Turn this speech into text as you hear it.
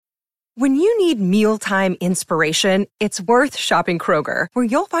When you need mealtime inspiration, it's worth shopping Kroger, where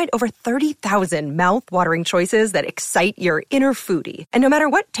you'll find over 30,000 mouth-watering choices that excite your inner foodie. And no matter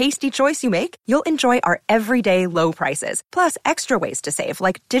what tasty choice you make, you'll enjoy our everyday low prices, plus extra ways to save,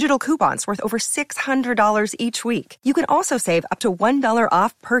 like digital coupons worth over $600 each week. You can also save up to $1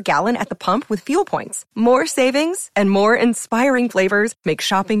 off per gallon at the pump with fuel points. More savings and more inspiring flavors make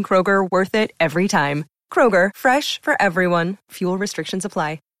shopping Kroger worth it every time. Kroger, fresh for everyone. Fuel restrictions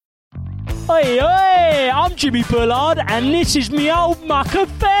apply. Hey, I'm Jimmy Bullard, and this is me old mucker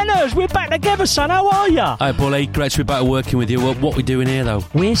Fenners. We're back together, son. How are ya? Hi, Bully. Great to be back working with you. What we doing here, though?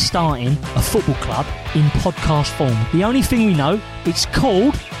 We're starting a football club in podcast form. The only thing we know, it's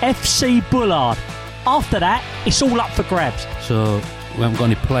called FC Bullard. After that, it's all up for grabs. So, we haven't got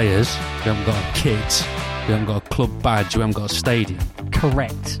any players, we haven't got a kit, we haven't got a club badge, we haven't got a stadium.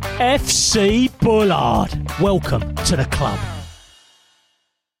 Correct. FC Bullard. Welcome to the club.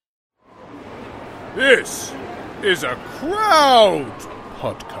 This is a Crowd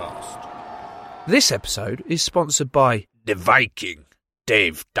podcast. This episode is sponsored by The Viking,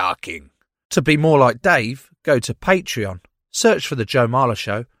 Dave Darking. To be more like Dave, go to Patreon, search for The Joe Marler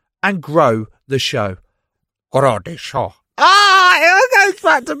Show, and grow the show. Grow the show. It goes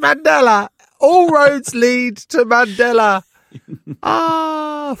back to Mandela. All roads lead to Mandela.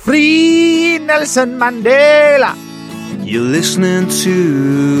 Free Nelson Mandela. You're listening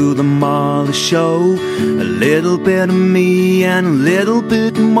to The Marler Show. A little bit of me and a little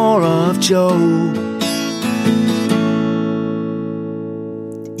bit more of Joe.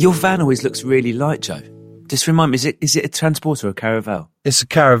 Your van always looks really light, Joe. Just remind me, is it a Transporter or a Caravelle? It's a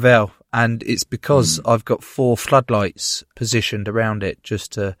Caravelle, and it's because I've got 4 floodlights positioned around it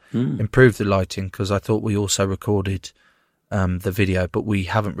just to improve the lighting, because I thought we also recorded the video, but we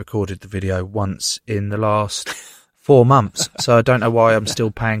haven't recorded the video once in the last 4 months. So I don't know why I'm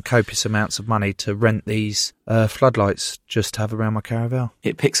still paying copious amounts of money to rent these floodlights just to have around my Caravelle.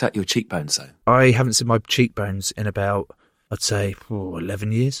 It picks out your cheekbones, though. I haven't seen my cheekbones in about, I'd say,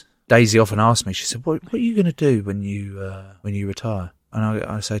 11 years. Daisy often asks me, she said, what are you going to do when you retire? And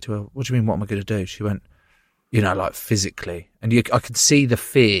I say to her, what do you mean, what am I going to do? She went, like physically. And I could see the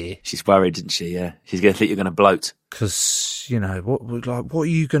fear. She's worried, isn't she? Yeah. She's going to think you're going to bloat. Because, what are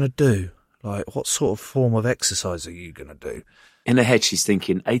you going to do? Like, what sort of form of exercise are you going to do? In her head, she's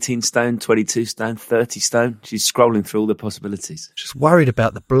thinking 18 stone, 22 stone, 30 stone. She's scrolling through all the possibilities. Just worried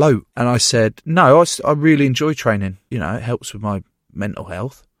about the bloat. And I said, no, I really enjoy training. It helps with my mental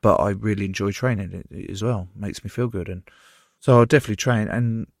health, but I really enjoy training it as well. It makes me feel good. And so I'll definitely train.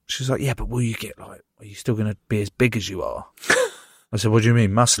 And she was like, yeah, but will you get are you still going to be as big as you are? I said, what do you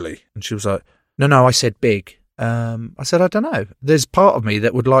mean, muscly? And she was like, no, I said big. I said, I don't know. There's part of me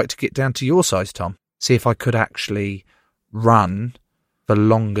that would like to get down to your size, Tom. See if I could actually run for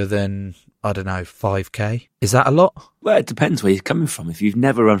longer than, 5K. Is that a lot? Well, it depends where you're coming from. If you've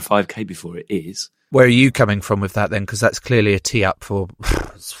never run 5K before, it is. Where are you coming from with that then? Because that's clearly a tee up for,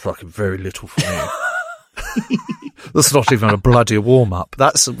 it's fucking very little for me. That's not even a bloody warm up.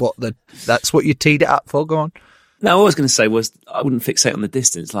 That's what you teed it up for. Go on. No, all I was going to say was I wouldn't fixate on the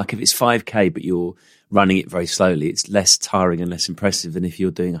distance. Like if it's 5K, but you're running it very slowly, it's less tiring and less impressive than if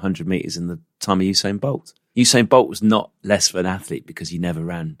you're doing 100 metres in the time of Usain Bolt. Usain Bolt was not less of an athlete because he never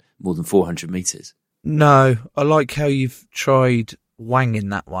ran more than 400 metres. No, I like how you've tried wanging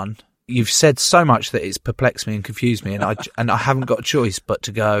that one. You've said so much that it's perplexed me and confused me, and I haven't got a choice but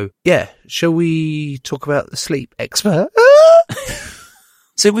to go, yeah, shall we talk about the sleep expert?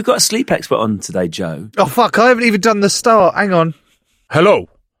 So we've got a sleep expert on today, Joe. Oh, fuck, I haven't even done the start. Hang on. Hello.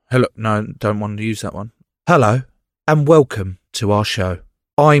 No, don't want to use that one. Hello, and welcome to our show.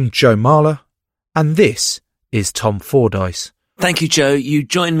 I'm Joe Marler, and this is Tom Fordyce. Thank you, Joe. You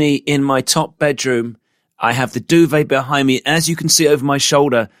join me in my top bedroom. I have the duvet behind me. As you can see over my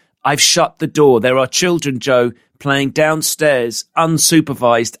shoulder, I've shut the door. There are children, Joe, playing downstairs,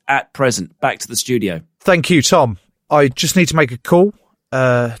 unsupervised at present. Back to the studio. Thank you, Tom. I just need to make a call.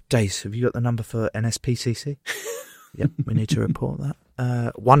 Days, have you got the number for NSPCC? Yep, we need to report that.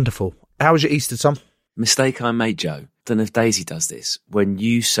 Wonderful. How was your Easter, Tom? Mistake I made, Joe. Don't know if Daisy does this. When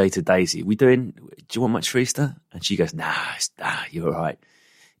you say to Daisy, do you want much for Easter? And she goes, nah, you're all right.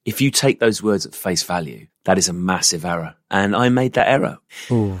 If you take those words at face value, that is a massive error. And I made that error.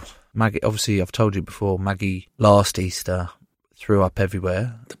 Oh, Maggie, obviously I've told you before, Maggie last Easter threw up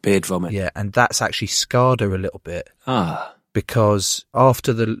everywhere. The beard vomit. Yeah, and that's actually scarred her a little bit. Ah. Because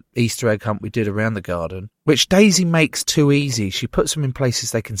after the Easter egg hunt we did around the garden, which Daisy makes too easy, she puts them in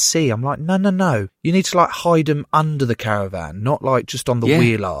places they can see. I'm like, no. You need to hide them under the caravan, not just on the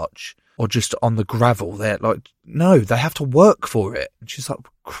wheel arch or just on the gravel. They're like, no, they have to work for it. And she's like,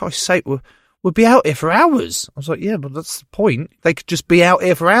 Christ's sake, we'll be out here for hours. I was like, yeah, but that's the point. They could just be out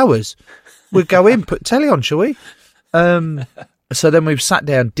here for hours. We'd go in, put telly on, shall we? So then we've sat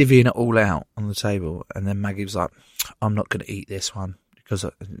down, divvying it all out on the table. And then Maggie was like, I'm not going to eat this one. Because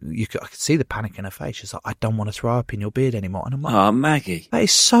I could see the panic in her face. She's like, I don't want to throw up in your beard anymore. And I'm like, oh, Maggie. That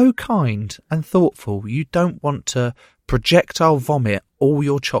is so kind and thoughtful. You don't want to projectile vomit all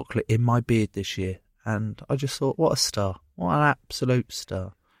your chocolate in my beard this year. And I just thought, what a star. What an absolute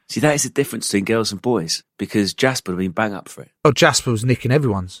star. See, that is the difference between girls and boys, because Jasper would have been bang up for it. Oh, Jasper was nicking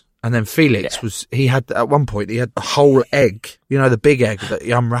everyone's. And then Felix at one point, he had a whole egg, the big egg that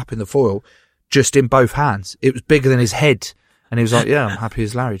you unwrap in the foil, just in both hands. It was bigger than his head. And he was like, yeah, I'm happy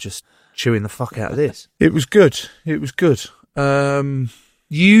as Larry, just chewing the fuck out of this. It was good. It was good.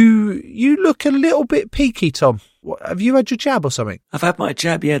 You look a little bit peaky, Tom. What, have you had your jab or something? I've had my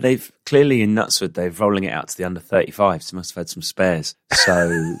jab, yeah. They've clearly in Knutsford, they're rolling it out to the under 35s. So must have had some spares.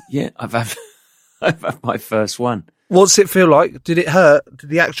 So, yeah, I've had my first one. What's it feel like? Did it hurt? Did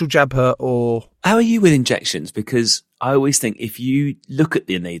the actual jab hurt or? How are you with injections? Because I always think if you look at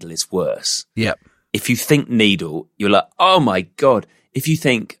the needle, it's worse. Yep. If you think needle, you're like, oh my God. If you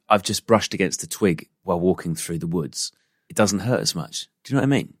think I've just brushed against a twig while walking through the woods, it doesn't hurt as much. Do you know what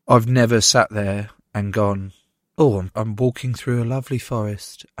I mean? I've never sat there and gone, oh, I'm walking through a lovely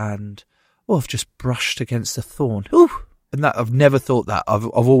forest and, oh, I've just brushed against a thorn. Ooh. And that I've never thought that. I've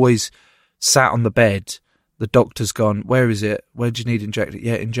always sat on the bed. The doctor's gone, where is it? Where do you need injected?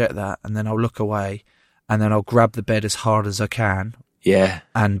 Yeah, inject that. And then I'll look away and then I'll grab the bed as hard as I can. Yeah.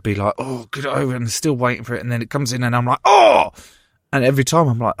 And be like, oh, get over, and still waiting for it. And then it comes in and I'm like, oh! And every time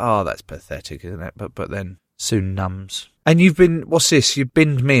I'm like, oh, that's pathetic, isn't it? But then soon numbs. And you've been, what's this? You've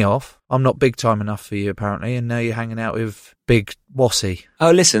binned me off. I'm not big time enough for you, apparently. And now you're hanging out with Big Wassy. Oh,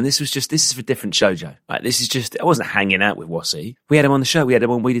 listen, this is for a different show, Joe. Like, I wasn't hanging out with Wassy. We had him on the show. We had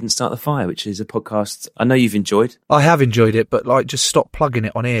him on We Didn't Start the Fire, which is a podcast I know you've enjoyed. I have enjoyed it, but like, just stop plugging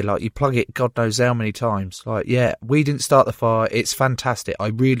it on here. Like, you plug it God knows how many times. Like, yeah, We Didn't Start the Fire. It's fantastic. I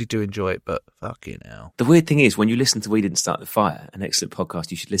really do enjoy it, but fucking hell. The weird thing is, when you listen to We Didn't Start the Fire, an excellent podcast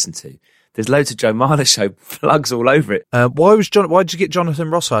you should listen to, there's loads of Joe Marler show plugs all over it. Why did you get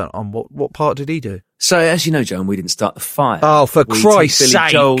Jonathan Ross on? What part did he do? So, as you know, Joe, We Didn't Start the Fire. Oh, for Christ's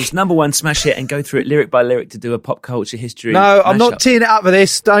sake. Joel's number one smash hit and go through it lyric by lyric to do a pop culture history. No, I'm not teeing it up for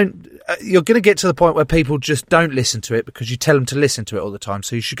this. You're going to get to the point where people just don't listen to it because you tell them to listen to it all the time.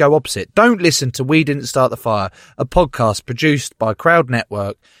 So you should go opposite. Don't listen to We Didn't Start the Fire, a podcast produced by Crowd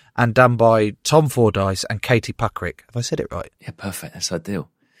Network and done by Tom Fordyce and Katie Puckrick. Have I said it right? Yeah, perfect. That's ideal.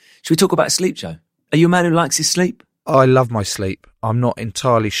 Should we talk about sleep, Joe? Are you a man who likes his sleep? I love my sleep. I'm not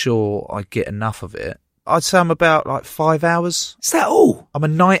entirely sure I get enough of it. I'd say I'm about like 5 hours. Is that all? I'm a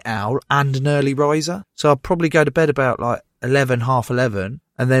night owl and an early riser. So I'll probably go to bed about like 11, half 11.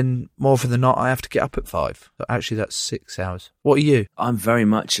 And then more often than not, I have to get up at 5. So actually, that's 6 hours. What are you? I'm very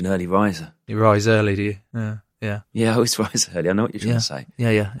much an early riser. You rise early, do you? Yeah. Yeah. Yeah, I always rise early. I know what you're trying to say.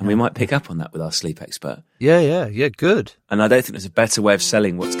 Yeah. And we might pick up on that with our sleep expert. Yeah, good. And I don't think there's a better way of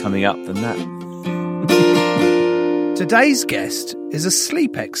selling what's coming up than that. Today's guest is a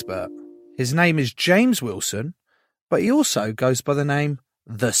sleep expert. His name is James Wilson, but he also goes by the name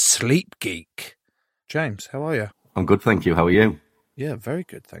The Sleep Geek. James, how are you? I'm good, thank you. How are you? Yeah, very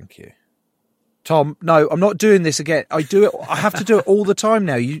good, thank you. Tom, no, I'm not doing this again. I have to do it all the time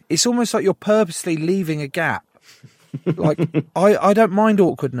now. It's almost like you're purposely leaving a gap. Like, I don't mind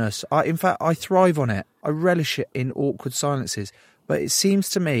awkwardness. In fact, I thrive on it. I relish it in awkward silences. But it seems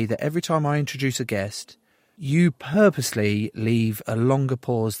to me that every time I introduce a guest, you purposely leave a longer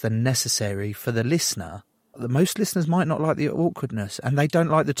pause than necessary for the listener. Most listeners might not like the awkwardness, and they don't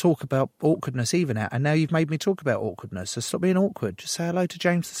like the talk about awkwardness even now. And now you've made me talk about awkwardness, so stop being awkward. Just say hello to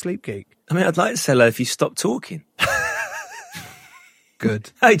James the Sleep Geek. I mean, I'd like to say hello if you stop talking.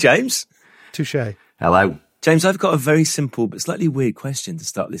 Good. Hey, James. Touché. Hello. James, I've got a very simple but slightly weird question to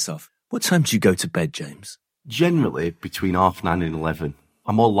start this off. What time do you go to bed, James? Generally between 9:30 and 11.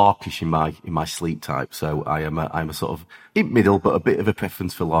 I'm more larkish in my sleep type, so I'm a sort of in middle, but a bit of a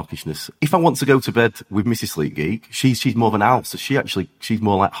preference for larkishness. If I want to go to bed with Mrs. Sleep Geek, she's more of an owl, so she's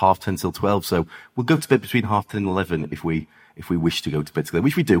more like 10:30 till 12. So we'll go to bed between 10:30 and 11 if we wish to go to bed together,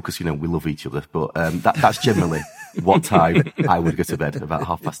 which we do because we love each other. But that's generally what time I would go to bed, about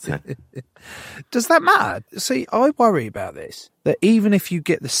 10:30. Does that matter? See, I worry about this, that even if you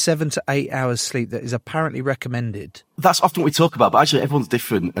get the 7 to 8 hours sleep that is apparently recommended. That's often what we talk about, but actually everyone's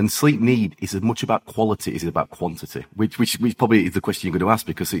different, and sleep need is as much about quality as it is about quantity, which probably is the question you're going to ask,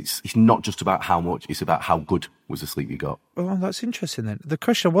 because it's not just about how much, it's about how good was the sleep you got. Well, that's interesting then. The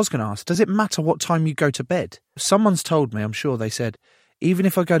question I was going to ask, does it matter what time you go to bed? Someone's told me, I'm sure they said, even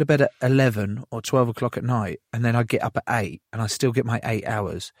if I go to bed at 11 or 12 o'clock at night and then I get up at 8 and I still get my 8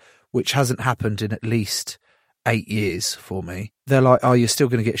 hours, which hasn't happened in at least 8 years for me, they're like, oh, you're still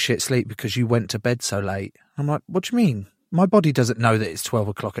going to get shit sleep because you went to bed so late. I'm like, what do you mean? My body doesn't know that it's 12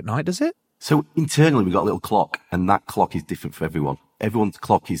 o'clock at night, does it? So internally we've got a little clock, and that clock is different for everyone. Everyone's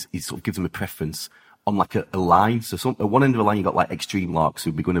clock is sort of gives them a preference on like a line. So at one end of the line you've got like extreme larks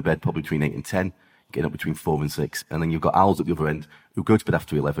who'll be going to bed probably between 8 and 10. Getting up between 4 and 6, and then you've got owls at the other end who go to bed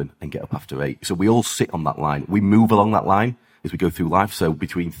after 11 and get up after 8. So we all sit on that line. We move along that line as we go through life. So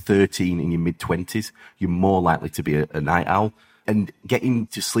between 13 and your mid-20s, you're more likely to be a night owl. And getting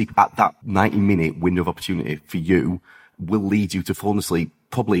to sleep at that 90-minute window of opportunity for you will lead you to falling asleep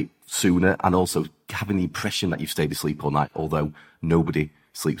probably sooner, and also having the impression that you've stayed asleep all night, although nobody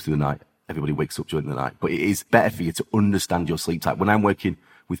sleeps through the night. Everybody wakes up during the night. But it is better for you to understand your sleep type. When I'm working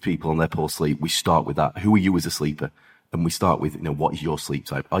with people on their poor sleep, we start with that. Who are you as a sleeper? And we start with, what is your sleep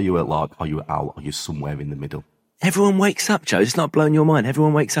type? Are you a lark? Are you an owl? Are you somewhere in the middle? Everyone wakes up, Joe. It's not blowing your mind.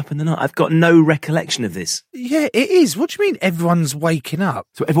 Everyone wakes up in the night. I've got no recollection of this. Yeah, it is. What do you mean everyone's waking up?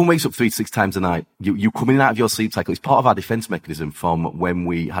 So everyone wakes up 3 to 6 times a night. You come in and out of your sleep cycle. It's part of our defense mechanism from when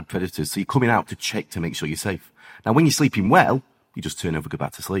we had predators. So you're coming out to check to make sure you're safe. Now, when you're sleeping well, you just turn over, go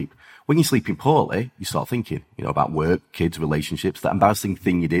back to sleep. When you're sleeping poorly, you start thinking, about work, kids, relationships, that embarrassing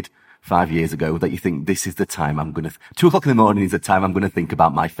thing you did 5 years ago that you think, this is the time I'm going to, 2 o'clock in the morning is the time I'm going to think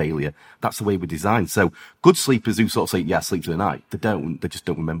about my failure. That's the way we're designed. So good sleepers who sort of say, yeah, sleep through the night, they just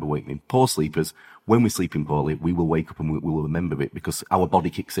don't remember waking. Poor sleepers, when we're sleeping poorly, we will wake up and we will remember it, because our body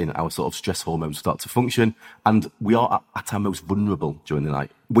kicks in, our sort of stress hormones start to function, and we are at our most vulnerable during the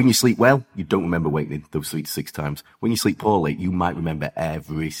night. When you sleep well, you don't remember waking those 3 to 6 times. When you sleep poorly, you might remember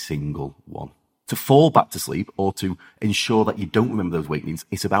every single one. To fall back to sleep, or to ensure that you don't remember those wakenings,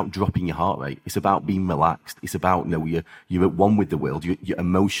 it's about dropping your heart rate. It's about being relaxed. It's about, you're at one with the world. You're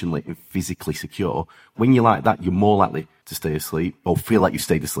emotionally and physically secure. When you're like that, you're more likely to stay asleep or feel like you've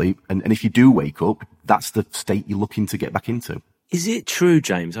stayed asleep. And if you do wake up, that's the state you're looking to get back into. Is it true,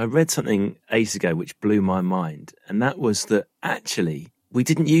 James? I read something ages ago which blew my mind, and that was that actually we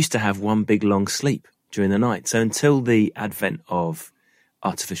didn't used to have one big long sleep during the night. So until the advent of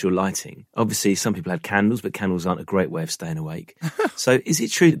artificial lighting, obviously some people had candles, but candles aren't a great way of staying awake. So is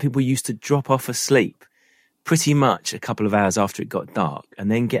it true that people used to drop off asleep pretty much a couple of hours after it got dark,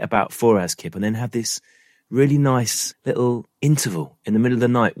 and then get about 4 hours kip, and then have this really nice little interval in the middle of the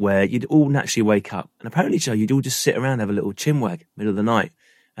night where you'd all naturally wake up? And apparently, Joe, you'd all just sit around, have a little chinwag middle of the night,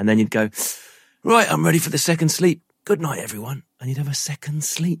 and then you'd go, right, I'm ready for the second sleep. Good night, everyone. And you'd have a second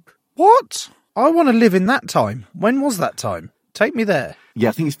sleep. What? I want to live in that time. When was that time? Take me there. Yeah,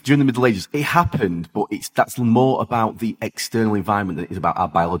 I think it's during the Middle Ages. It happened, but that's more about the external environment than it is about our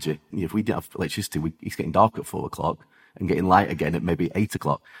biology. If we didn't have electricity, it's getting dark at 4 o'clock and getting light again at maybe 8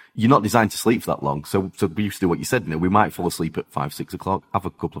 o'clock. You're not designed to sleep for that long. So we used to do what you said. We might fall asleep at 5, 6 o'clock, have a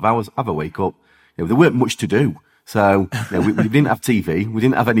couple of hours, have a wake up. There weren't much to do. So we didn't have TV. We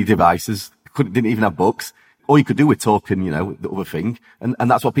didn't have any devices. Didn't even have books. All you could do was talk and, the other thing. And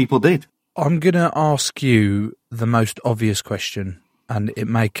that's what people did. I'm going to ask you the most obvious question, and it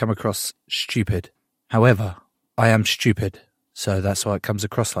may come across stupid. However, I am stupid, so that's why it comes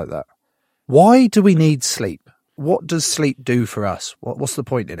across like that. Why do we need sleep? What does sleep do for us? What's the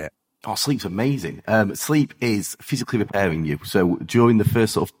point in it? Oh, sleep's amazing. Sleep is physically repairing you. So during the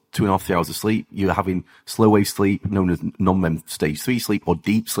first sort of 2.5, 3 hours of sleep, you're having slow wave sleep, known as non-REM stage 3 sleep or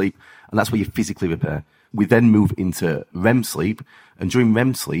deep sleep, and that's where you physically repair. We then move into REM sleep, and during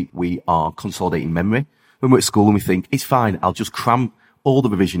REM sleep, we are consolidating memory. When we're at school and we think, it's fine, I'll just cram all the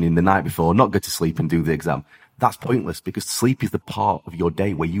revision in the night before, not go to sleep and do the exam. That's pointless, because sleep is the part of your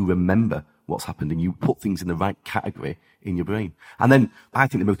day where you remember what's happened and you put things in the right category in your brain. And then I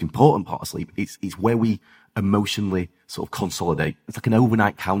think the most important part of sleep is where we emotionally sort of consolidate. It's like an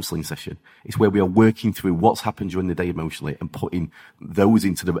overnight counselling session. It's where we are working through what's happened during the day emotionally and putting those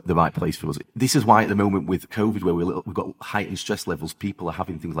into the right place for us. This is why at the moment with COVID, where we've got heightened stress levels, people are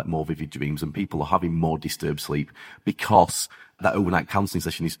having things like more vivid dreams and people are having more disturbed sleep because that overnight counselling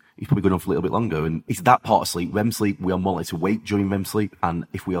session is probably going on for a little bit longer. And it's that part of sleep, REM sleep, we are more likely to wake during REM sleep. And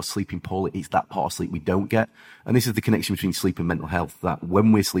if we are sleeping poorly, it's that part of sleep we don't get. And this is the connection between sleep and mental health, that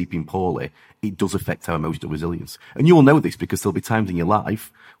when we're sleeping poorly, it does affect our emotional resilience. And you will know this because there'll be times in your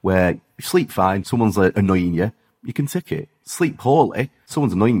life where you sleep fine, someone's annoying you, you can tick it. Sleep poorly,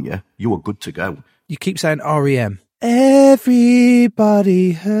 someone's annoying you, you are good to go. You keep saying REM.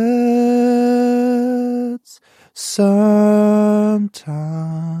 Everybody hurts sometimes.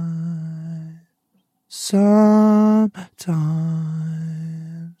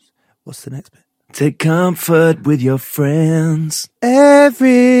 What's the next bit? Take comfort with your friends.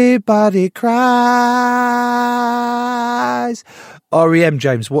 Everybody cries. REM,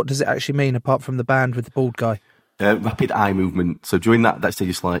 James, what does it actually mean apart from the band with the bald guy? Rapid eye movement. So during that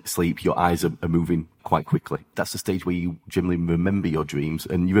stage of sleep, your eyes are moving quite quickly. That's the stage where you generally remember your dreams.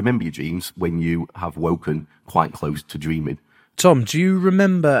 And you remember your dreams when you have woken quite close to dreaming. Tom, do you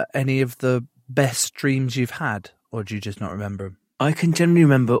remember any of the best dreams you've had? Or do you just not remember them? I can generally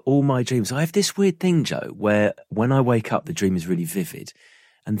remember all my dreams. I have this weird thing, Joe, where when I wake up, the dream is really vivid.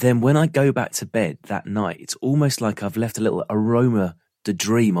 And then when I go back to bed that night, it's almost like I've left a little aroma, the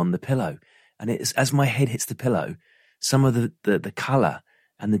dream on the pillow. And it's, as my head hits the pillow, some of the colour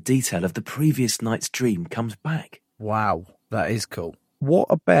and the detail of the previous night's dream comes back. Wow, that is cool. What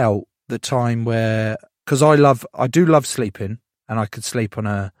about the time where, because I do love sleeping, and I could sleep on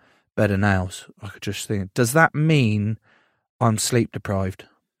a bed of nails. I could just think, does that mean I'm sleep deprived?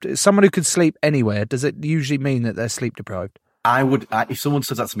 Someone who could sleep anywhere, does it usually mean that they're sleep deprived? If someone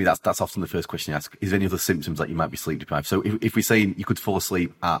says that to me, that's often the first question I ask. Is there any other symptoms that you might be sleep deprived? So if we're saying you could fall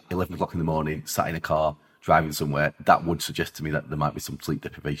asleep at 11 o'clock in the morning, sat in a car, driving somewhere, that would suggest to me that there might be some sleep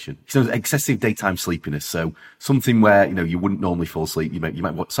deprivation. So excessive daytime sleepiness. So something where, you wouldn't normally fall asleep. You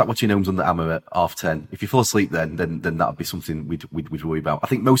might start watching Homes Under Hammer at 10:30. If you fall asleep then that would be something we'd worry about. I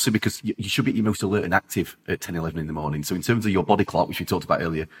think mostly because you should be your most alert and active at 10, 11 in the morning. So in terms of your body clock, which we talked about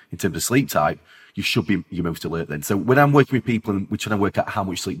earlier, in terms of sleep type, you should be your most alert then. So when I'm working with people and we're trying to work out how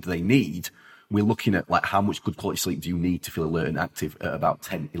much sleep do they need, we're looking at like how much good quality sleep do you need to feel alert and active at about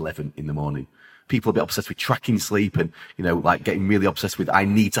 10, 11 in the morning. People are a bit obsessed with tracking sleep and, like getting really obsessed with, I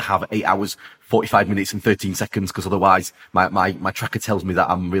need to have 8 hours, 45 minutes and 13 seconds because otherwise my tracker tells me that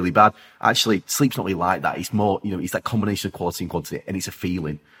I'm really bad. Actually, sleep's not really like that. It's more, it's that combination of quality and quantity, and it's a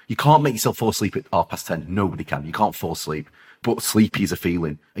feeling. You can't make yourself fall asleep at 10:30. Nobody can. You can't fall asleep. But sleepy is a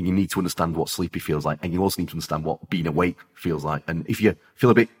feeling, and you need to understand what sleepy feels like, and you also need to understand what being awake feels like. And if you feel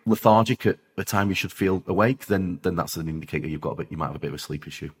a bit lethargic at the time you should feel awake, then that's an indicator you might have a bit of a sleep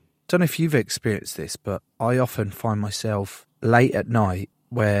issue. I don't know if you've experienced this, but I often find myself late at night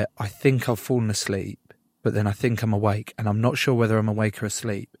where I think I've fallen asleep, but then I think I'm awake, and I'm not sure whether I'm awake or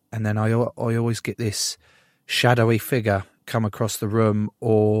asleep. And then I always get this shadowy figure come across the room,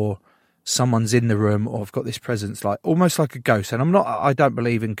 or someone's in the room, or I've got this presence, like almost like a ghost. And I don't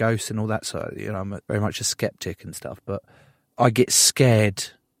believe in ghosts and all that sort of, I'm very much a skeptic and stuff, but I get scared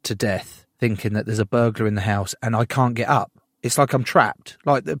to death thinking that there's a burglar in the house and I can't get up. It's like I'm trapped,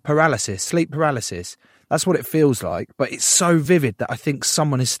 like the paralysis, sleep paralysis. That's what it feels like, but it's so vivid that I think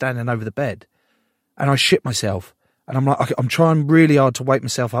someone is standing over the bed, and I shit myself, and I'm trying really hard to wake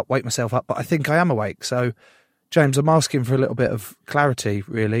myself up, but I think I am awake. So, James, I'm asking for a little bit of clarity,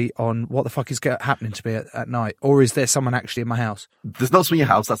 really, on what the fuck is happening to me at night, or is there someone actually in my house? There's not someone in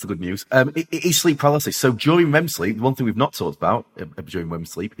your house, that's the good news. It is sleep paralysis. So during REM sleep, one thing we've not talked about during REM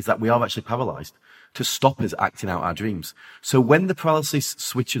sleep is that we are actually paralysed to stop us acting out our dreams. So when the paralysis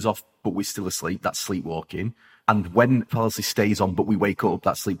switches off but we're still asleep, that's sleepwalking. And when paralysis stays on but we wake up,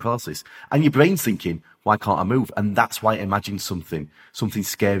 that's sleep paralysis. And your brain's thinking, why can't I move? And that's why it imagines something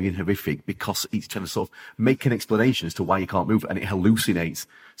scary and horrific, because it's trying to sort of make an explanation as to why you can't move, and it hallucinates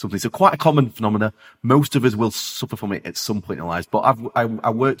something. So quite a common phenomena. Most of us will suffer from it at some point in our lives. But I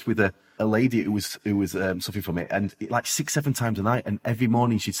worked with a lady who was suffering from it, and like 6-7 times a night, and every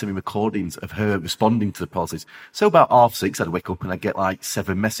morning she'd send me recordings of her responding to the paralysis. So about 6:30 I'd wake up and I'd get like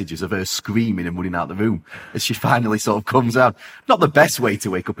 7 messages of her screaming and running out the room as she finally sort of comes out. Not the best way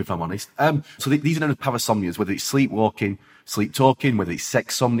to wake up, if I'm honest. So these are known as parasomnias, whether it's sleepwalking, sleep talking, whether it's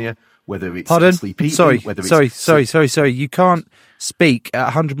sexsomnia, whether it's sleep eating. Sorry. You can't speak at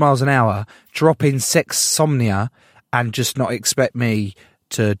 100 miles an hour, drop in sexsomnia, and just not expect me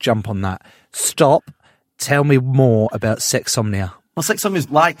to jump on that. Stop. Tell me more about sexsomnia. Well, sexsomnia is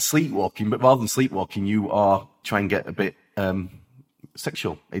like sleepwalking, but rather than sleepwalking, you are try and get a bit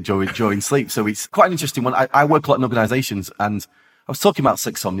sexual during sleep. So it's quite an interesting one. I work a lot in organisations, and I was talking about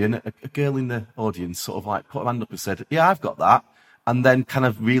sexsomnia, and a girl in the audience sort of like put her hand up and said, yeah, I've got that. And then kind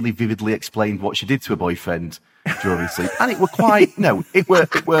of really vividly explained what she did to her boyfriend during sleep. And it were quite,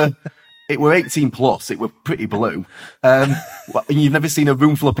 it were 18 plus. It were pretty blue. And you've never seen a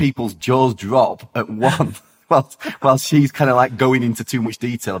room full of people's jaws drop at one while she's kind of like going into too much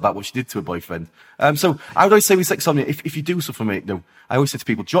detail about what she did to her boyfriend. So I would always say with sexsomnia, if you do suffer from it, I always say to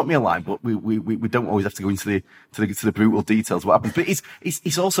people, drop me a line, but we don't always have to go into the brutal details of what happens. But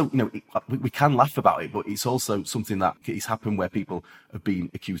it's also, we can laugh about it, but it's also something that has happened where people have been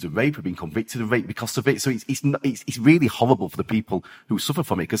accused of rape, have been convicted of rape because of it. So it's really horrible for the people who suffer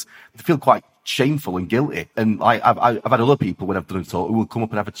from it because they feel quite shameful and guilty. And I've had other people when I've done a talk who will come up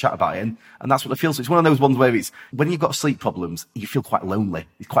and have a chat about it, and that's what I feel. So it's one of those ones where it's, when you've got sleep problems, you feel quite lonely.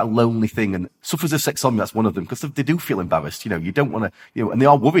 It's quite a lonely thing, and sufferers of sexsomnia, that's one of them, because they do feel embarrassed. You don't want to, and they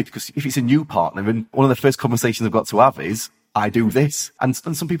are worried because if it's a new partner, and one of the first conversations I've got to have is, I do this. And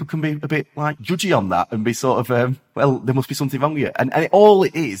some people can be a bit like judgy on that and be sort of, well, there must be something wrong with you. And all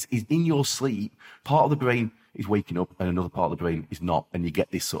it is in your sleep, part of the brain is waking up and another part of the brain is not. And you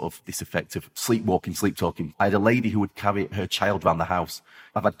get this effect of sleepwalking, sleep talking. I had a lady who would carry her child around the house.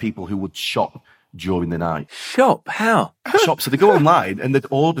 I've had people who would shop during the night. Shop? How? Shop. So they go online and they'd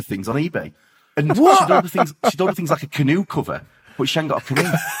order things on eBay. And she'd order things like a canoe cover, but she hadn't got a canoe.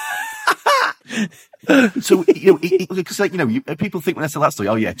 So because people think when I tell that story,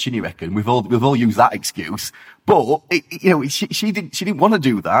 oh yeah, Chinny reckon we've all used that excuse, but she didn't want to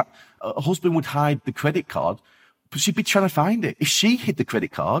do that. Her husband would hide the credit card, but she'd be trying to find it. If she hid the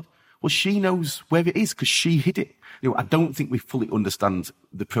credit card, well, she knows where it is because she hid it. I don't think we fully understand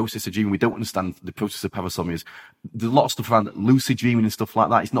the process of dreaming. We don't understand the process of parasomnias. There's a lot of stuff around lucid dreaming and stuff like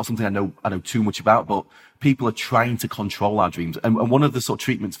that. It's not something I know too much about, but people are trying to control our dreams. And one of the sort of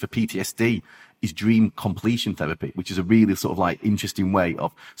treatments for PTSD is dream completion therapy, which is a really sort of like interesting way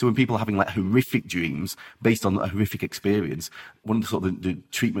of, so when people are having like horrific dreams based on a horrific experience, one of the sort of the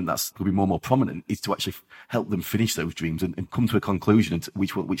treatment that's going to be more and more prominent is to actually help them finish those dreams and come to a conclusion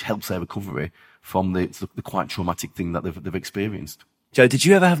which helps their recovery from the quite traumatic thing that they've experienced. Joe, did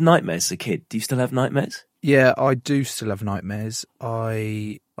you ever have nightmares as a kid? Do you still have nightmares? Yeah, I do still have nightmares.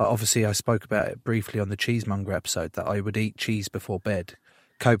 Obviously I spoke about it briefly on the cheesemonger episode that I would eat cheese before bed,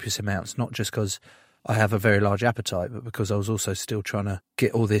 copious amounts, not just because I have a very large appetite, but because I was also still trying to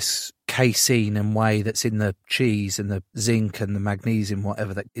get all this casein and whey that's in the cheese and the zinc and the magnesium,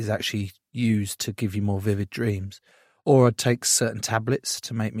 whatever that is actually used to give you more vivid dreams. Or I'd take certain tablets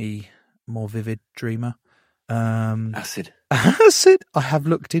to make me a more vivid dreamer. Acid. I have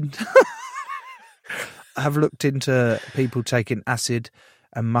looked into people taking acid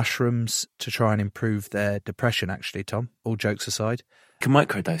and mushrooms to try and improve their depression, actually, Tom, all jokes aside.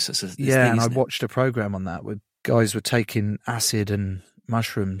 Microdose. Yeah, and I watched a program on that where guys were taking acid and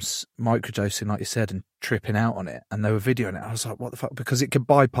mushrooms, microdosing, like you said, and tripping out on it, and they were videoing it. I was like, what the fuck? Because it could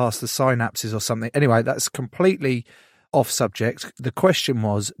bypass the synapses or something. Anyway, that's completely off subject. The question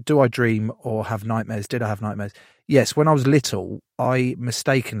was, do I dream or have nightmares? Did I have nightmares? Yes, when I was little, I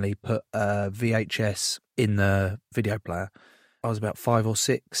mistakenly put a VHS in the video player. I was about 5 or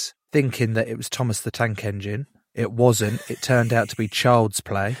 6, thinking that it was Thomas the Tank Engine. It wasn't. It turned out to be Child's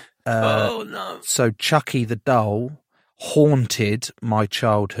Play. Oh, no. So Chucky the Doll haunted my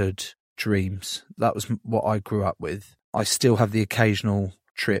childhood dreams. That was what I grew up with. I still have the occasional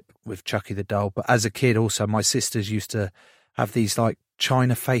trip with Chucky the Doll, but as a kid also, my sisters used to have these like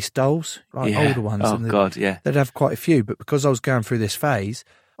China face dolls, like older ones. Oh, God, yeah. They'd have quite a few, but because I was going through this phase,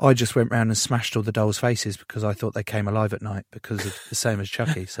 I just went round and smashed all the dolls' faces because I thought they came alive at night because of the same as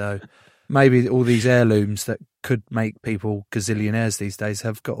Chucky. So maybe all these heirlooms that could make people gazillionaires these days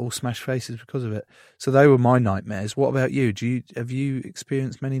have got all smashed faces because of it. So they were my nightmares. What about you? Have you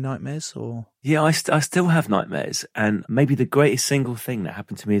experienced many nightmares? Or Yeah, I still have nightmares. And maybe the greatest single thing that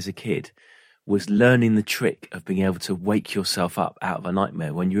happened to me as a kid was learning the trick of being able to wake yourself up out of a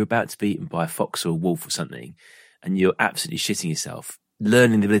nightmare when you're about to be eaten by a fox or a wolf or something and you're absolutely shitting yourself.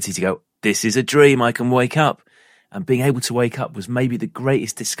 Learning the ability to go, this is a dream, I can wake up. And being able to wake up was maybe the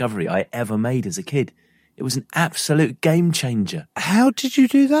greatest discovery I ever made as a kid. It was an absolute game changer. how did you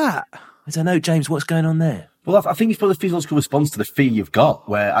do that? I don't know, James, what's going on there? Well, I think it's probably the physiological response to the fear you've got,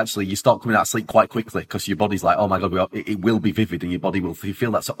 where actually you start coming out of sleep quite quickly because your body's like, oh my God, it will be vivid, and your body will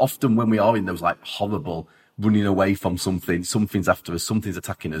feel that. So often when we are in those like horrible running away from something's after us, something's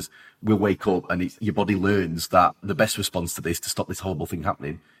attacking us, we'll wake up and your body learns that the best response to this, to stop this horrible thing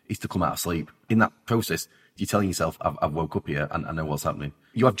happening, is to come out of sleep. In that process, you're telling yourself, I've woke up here and I know what's happening.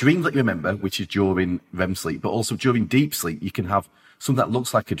 You have dreams that you remember, which is during REM sleep, but also during deep sleep, you can have something that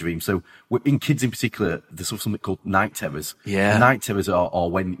looks like a dream. So in kids in particular, there's something called night terrors. Yeah. And night terrors are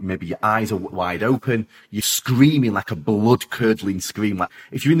when maybe your eyes are wide open, you're screaming like a blood-curdling scream. Like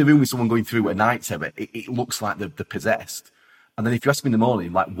if you're in the room with someone going through a night terror, it looks like they're possessed. And then if you ask me in the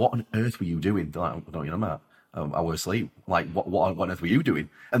morning, like, what on earth were you doing? They're like, I don't know about. I was asleep. Like, what on earth were you doing?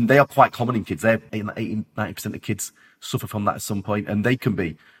 And they are quite common in kids. 80-90% of kids suffer from that at some point, and they can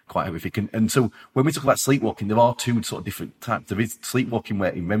be quite horrific. And so when we talk about sleepwalking, there are two sort of different types. There is sleepwalking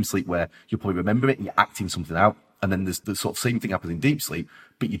where in REM sleep where you'll probably remember it and you're acting something out. And then there's the sort of same thing happens in deep sleep,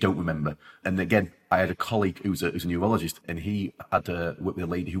 but you don't remember. And again, I had a colleague who's a neurologist, and he had worked with a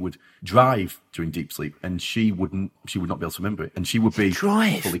lady who would drive during deep sleep, and she would not be able to remember it. And she would be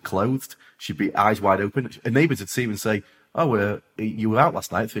fully clothed. She'd be eyes wide open. And neighbours would see her and say, "Oh, you were out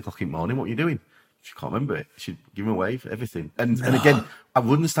last night at 3 o'clock in the morning. What were you doing?" She can't remember it. She'd give him a wave, everything. And again, I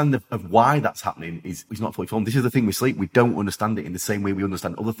would understand of why that's happening is not fully formed. This is the thing with sleep. We don't understand it in the same way we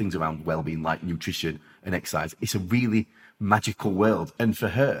understand other things around well-being, like nutrition and exercise. It's a really magical world. And for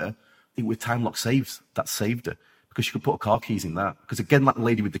her, it was time lock saves that saved her, because she could put her car keys in that. Because again, like the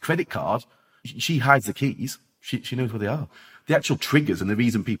lady with the credit card, she hides the keys. She knows where they are. The actual triggers and the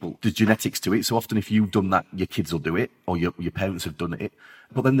reason there's genetics to it. So often if you've done that, your kids will do it, or your parents have done it.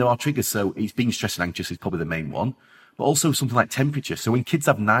 But then there are triggers. So it's being stressed and anxious is probably the main one, but also something like temperature. So when kids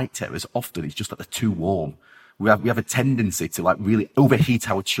have night terrors, often it's just that they're too warm. We have a tendency to like really overheat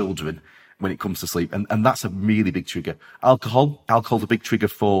our children when it comes to sleep. And that's a really big trigger. Alcohol's a big trigger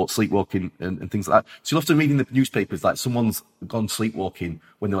for sleepwalking and things like that. So you'll often read in the newspapers, like someone's gone sleepwalking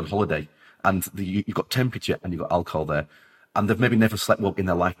when they're on holiday, and you've got temperature and you've got alcohol there. And they've maybe never sleepwalked in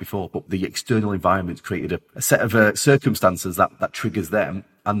their life before, but the external environment's created a set of circumstances that triggers them,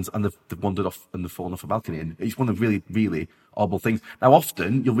 and they've wandered off and they've fallen off a balcony. And it's one of the really, really horrible things. Now,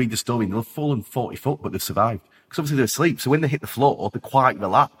 often you'll read the story and they'll have fallen 40 foot, but they've survived. Because obviously they're asleep. So when they hit the floor, they're quite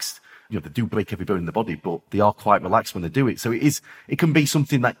relaxed. You know, they do break every bone in the body, but they are quite relaxed when they do it. So it can be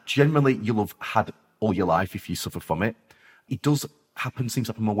something that generally you'll have had all your life if you suffer from it. It does seems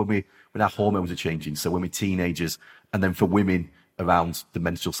to happen more when our hormones are changing. So when we're teenagers, and then for women around the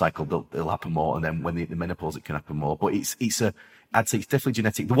menstrual cycle, it'll happen more. And then when the menopause, it can happen more. But I'd say it's definitely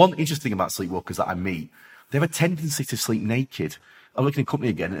genetic. The one interesting thing about sleepwalkers that I meet, they have a tendency to sleep naked. I'm looking at company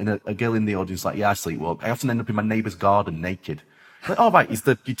again, and a girl in the audience is like, yeah, I sleepwalk. I often end up in my neighbour's garden naked. Like, oh, right, you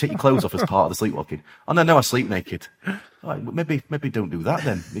take your clothes off as part of the sleepwalking. Oh, no, I sleep naked. Right, maybe don't do that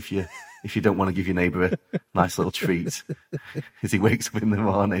then, if you don't want to give your neighbour a nice little treat as he wakes up in the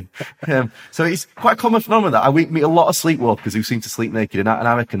morning. So it's quite a common phenomenon that I meet a lot of sleepwalkers who seem to sleep naked, and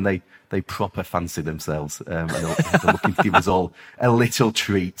I reckon they proper fancy themselves, and they're looking to give us all a little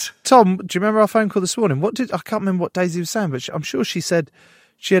treat. Tom, do you remember our phone call this morning? I can't remember what Daisy was saying, but I'm sure she said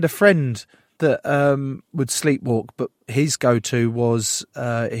she had a friend that would sleepwalk, but his go-to was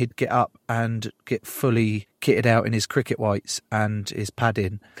he'd get up and get fully kitted out in his cricket whites and his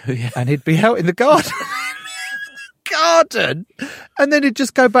padding, and he'd be out in the garden. And then he'd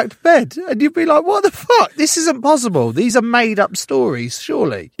just go back to bed, and you'd be like, what the fuck? This isn't possible. These are made up stories,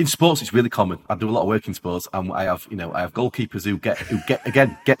 surely. In sports, it's really common. I do a lot of work in sports, and I have goalkeepers who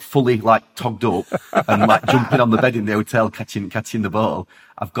get fully like togged up and like jumping on the bed in the hotel, catching the ball.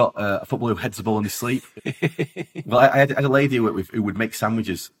 I've got a footballer who heads the ball in his sleep. Well, I had a lady who would make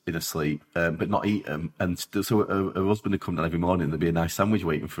sandwiches in her sleep, but not eat them. And so her husband would come down every morning, and there'd be a nice sandwich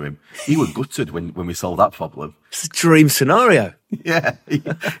waiting for him. He was gutted when we solved that problem. It's a dream scenario. Yeah,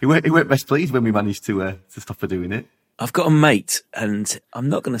 he weren't best pleased when we managed to stop her doing it. I've got a mate, and I'm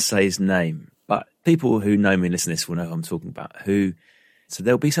not going to say his name, but people who know me and listen to this will know who I'm talking about. So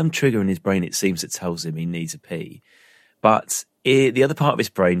there'll be some trigger in his brain, it seems, that tells him he needs a pee. But the other part of his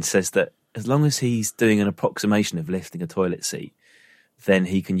brain says that as long as he's doing an approximation of lifting a toilet seat, then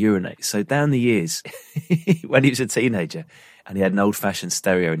he can urinate. So down the years, when he was a teenager and he had an old-fashioned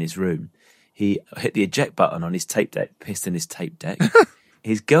stereo in his room, he hit the eject button on his tape deck, pissed in his tape deck.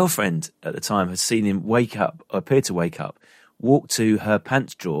 His girlfriend at the time had seen him wake up, or appear to wake up, walk to her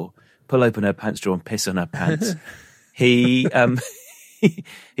pants drawer, pull open her pants drawer and piss on her pants. He's done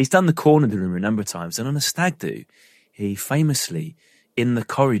the corner of the room a number of times, and on a stag do, he famously, in the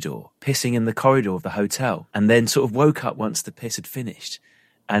corridor, pissing in the corridor of the hotel, and then sort of woke up once the piss had finished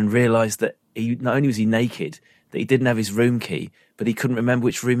and realised that not only was he naked, that he didn't have his room key, but he couldn't remember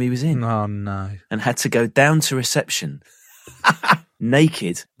which room he was in. Oh, no. And had to go down to reception,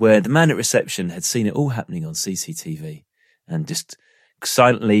 naked, where the man at reception had seen it all happening on CCTV and just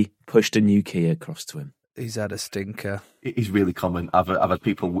silently pushed a new key across to him. He's had a stinker. It is really common. I've had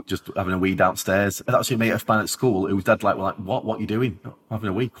people just having a wee downstairs. That's actually a mate of mine at school whose dad like what are you doing? I'm having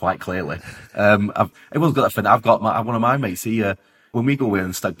a wee, quite clearly. Everyone's got that friend. I've got one of my mates. He when we go away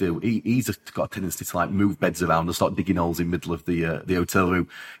on stag do, he's got a tendency to like move beds around and start digging holes in the middle of the hotel room.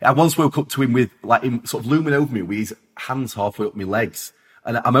 I once woke up to him with like him sort of looming over me with his hands halfway up my legs,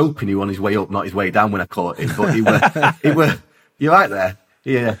 and I'm hoping he was on his way up, not his way down when I caught him. But he were you're right there.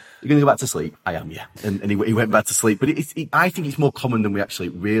 Yeah, you're going to go back to sleep. I am, yeah. And he went back to sleep. But I think it's more common than we actually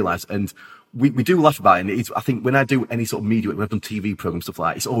realise. And we do laugh about it. And I think when I do any sort of media, when I've done TV programs, stuff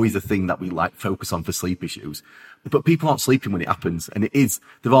like that, it's always a thing that we like focus on for sleep issues. But people aren't sleeping when it happens. And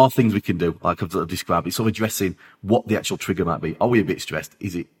there are things we can do, like I've described. It's sort of addressing what the actual trigger might be. Are we a bit stressed?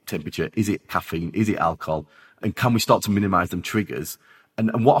 Is it temperature? Is it caffeine? Is it alcohol? And can we start to minimise them triggers?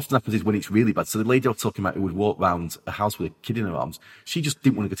 And what often happens is when it's really bad. So the lady I was talking about who would walk around a house with a kid in her arms, she just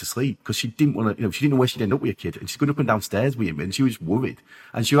didn't want to go to sleep because she didn't want to, she didn't know where she'd end up with a kid. And she's going up and downstairs with him and she was worried.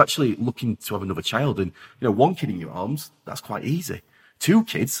 And she was actually looking to have another child. And, one kid in your arms, that's quite easy. 2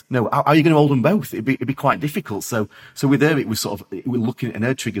 kids, no, how are you going to hold them both? It'd be quite difficult. So with her, it was we're looking at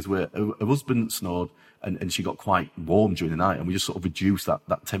her triggers where her husband snored and she got quite warm during the night, and we just sort of reduced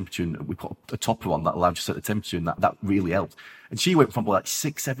that temperature, and we put a topper on that allowed you to set the temperature, and that really helped. And she went from like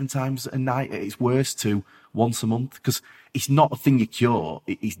 6-7 times a night at its worst to once a month, because it's not a thing you cure.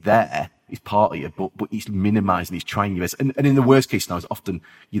 It's there. It's part of you, but it's minimising, it's trying your best. And in the worst case scenarios, often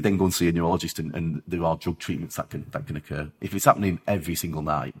you then go and see a neurologist and there are drug treatments that can occur. If it's happening every single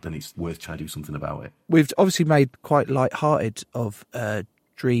night, then it's worth trying to do something about it. We've obviously made quite light-hearted of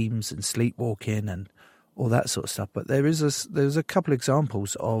dreams and sleepwalking and all that sort of stuff, but there's a couple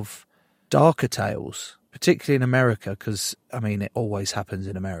examples of darker tales, particularly in America, because, it always happens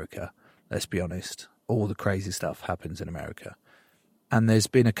in America, let's be honest. All the crazy stuff happens in America. And there's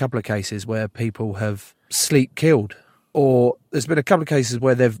been a couple of cases where people have sleep killed, or there's been a couple of cases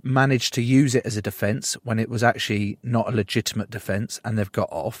where they've managed to use it as a defence when it was actually not a legitimate defence and they've got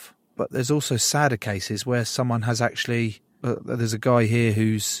off. But there's also sadder cases where someone has actually... there's a guy here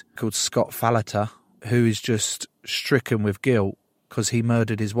who's called Scott Falliter, who is just stricken with guilt because he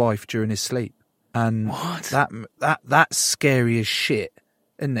murdered his wife during his sleep. And what? That's scary as shit,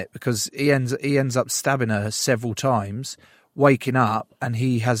 isn't it? Because he ends up stabbing her several times, waking up, and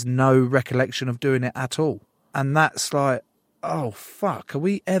he has no recollection of doing it at all. And that's like, oh fuck, are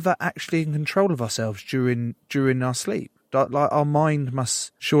we ever actually in control of ourselves during our sleep? Like our mind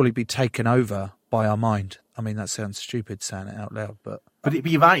must surely be taken over by our mind. That sounds stupid saying it out loud, but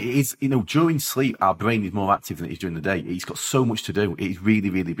you're right. It is, during sleep, our brain is more active than it is during the day. It's got so much to do. It's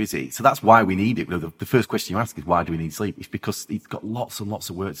really, really busy. So that's why we need it. The first question you ask is, why do we need sleep? It's because it's got lots and lots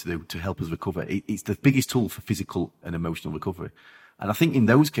of work to do to help us recover. It's the biggest tool for physical and emotional recovery. And I think in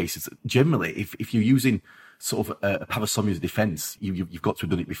those cases, generally, if you're using sort of a parasomnia as a defence, you've got to have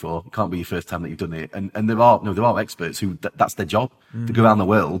done it before. It can't be your first time that you've done it. And there are experts who that's their job. They go around the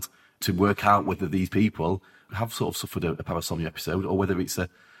world to work out whether these people have sort of suffered a parasomnia episode or whether it's a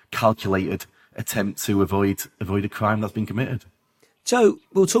calculated attempt to avoid a crime that's been committed. So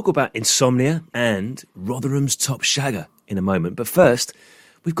we'll talk about insomnia and Rotherham's top shagger in a moment. But first,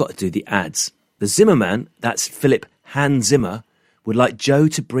 we've got to do the ads. The Zimmerman, that's Philip Hans Zimmer, would like Joe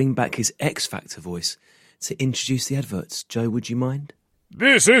to bring back his X Factor voice to introduce the adverts. Joe, would you mind?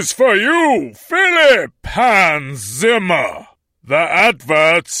 This is for you, Philip Hans Zimmer. The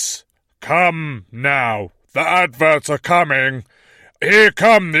adverts come now. The adverts are coming. Here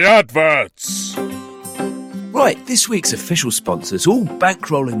come the adverts. Right, this week's official sponsors, all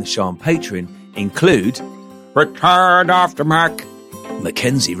bankrolling the show on Patreon, include... Return after Mac.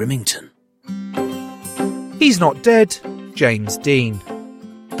 Mackenzie Remington. He's Not Dead, James Dean.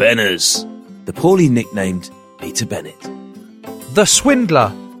 Benners, the poorly nicknamed Peter Bennett. The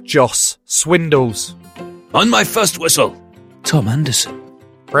Swindler, Joss Swindles. On My First Whistle, Tom Anderson.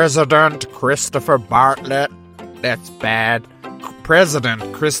 President Christopher Bartlett. That's bad.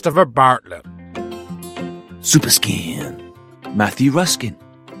 President Christopher Bartlett. Superskin, Matthew Ruskin.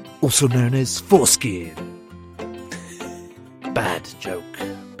 Also known as Foreskin. Bad joke.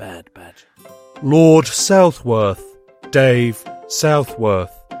 Bad. Lord Southworth, Dave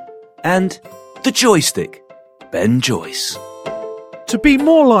Southworth. And the Joystick, Ben Joyce. To be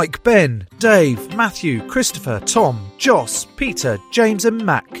more like Ben, Dave, Matthew, Christopher, Tom, Joss, Peter, James and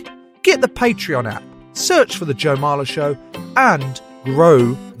Mac, get the Patreon app, search for The Joe Marler Show and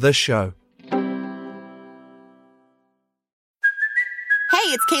grow the show. Hey,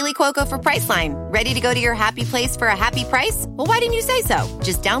 it's Kaylee Kaley Cuoco for Priceline. Ready to go to your happy place for a happy price? Well, why didn't you say so?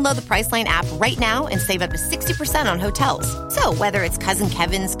 Just download the Priceline app right now and save up to 60% on hotels. So whether it's Cousin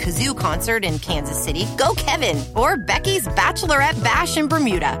Kevin's Kazoo Concert in Kansas City, go Kevin, or Becky's Bachelorette Bash in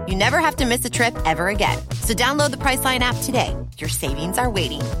Bermuda, you never have to miss a trip ever again. So download the Priceline app today. Your savings are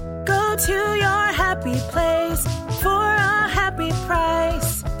waiting. Go to your happy place for a happy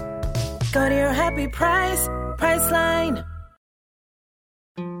price. Go to your happy price, Priceline.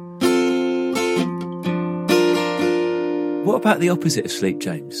 What about the opposite of sleep,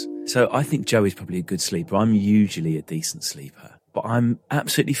 James? So I think Joey's probably a good sleeper. I'm usually a decent sleeper, but I'm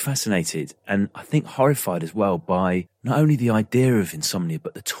absolutely fascinated and I think horrified as well by not only the idea of insomnia,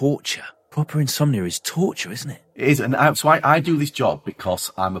 but the torture. Proper insomnia is torture, isn't it? It is, and so I do this job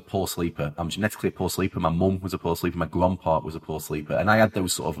because I'm a poor sleeper. I'm genetically a poor sleeper. My mum was a poor sleeper. My grandpa was a poor sleeper, and I had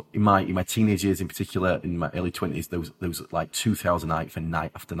those sort of in my teenage years, in particular, in my early 20s. Those like 2,000 nights for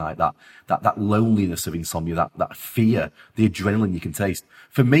night after night. That loneliness of insomnia, that fear, the adrenaline you can taste.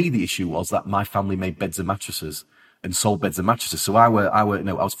 For me, the issue was that my family made beds and mattresses and sold beds and mattresses. So I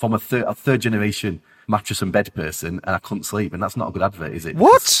was from a third generation mattress and bed person, and I couldn't sleep, and that's not a good advert, is it?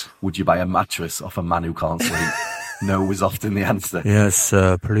 What? Because would you buy a mattress off a man who can't sleep? No was often the answer. Yes,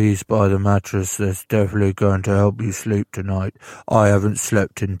 sir, please buy the mattress. That's definitely going to help you sleep tonight. I haven't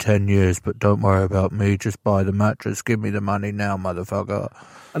slept in 10 years, but don't worry about me. Just buy the mattress. Give me the money now, motherfucker.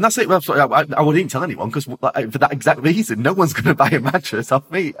 And that's it. Well, I wouldn't tell anyone because for that exact reason, no one's going to buy a mattress off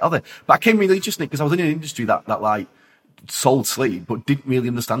me, are they? But I came really interested because I was in an industry that like sold sleep, but didn't really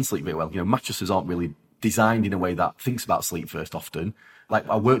understand sleep very well. You know, mattresses aren't really designed in a way that thinks about sleep first often. Like,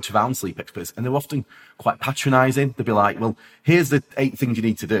 I worked around sleep experts and they're often quite patronising. They'll be like, well, here's the 8 things you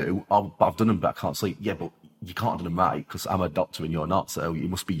need to do. Oh, but I've done them, but I can't sleep. Yeah, but you can't do them right because I'm a doctor and you're not. So it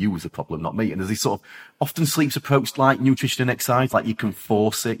must be you as the problem, not me. And there's this sort of, often sleep's approached like nutrition and exercise. Like, you can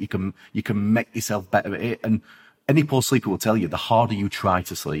force it. You can make yourself better at it. And any poor sleeper will tell you the harder you try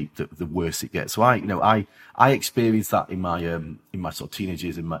to sleep, the worse it gets. So I experienced that in my sort of teenage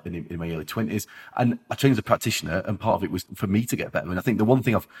years, in my early 20s, and I trained as a practitioner, and part of it was for me to get better. And I think the one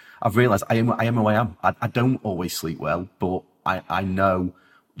thing I've realised, I am who I am. I don't always sleep well, but I know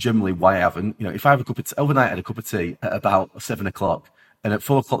generally why I haven't. You know, if I have a cup of tea, overnight I had a cup of tea at about 7:00, and at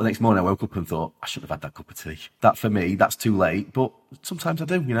 4:00 the next morning I woke up and thought, I shouldn't have had that cup of tea. That for me, that's too late. But sometimes I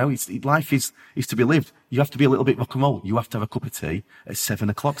do, you know, life is to be lived. You have to be a little bit rock and roll. You have to have a cup of tea at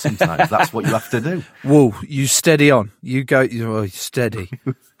 7:00 sometimes. That's what you have to do. Whoa, you steady on. You go, you're steady.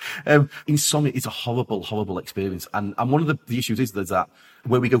 Insomnia is a horrible, horrible experience. And one of the issues is that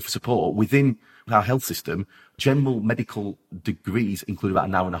where we go for support within our health system, general medical degrees include about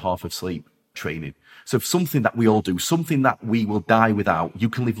an hour and a half of sleep training. So if something that we all do, something that we will die without, you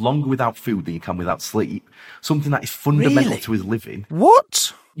can live longer without food than you can without sleep. Something that is fundamental to us living.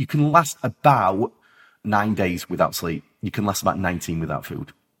 What? You can last about 9 days without sleep. You can last about 19 without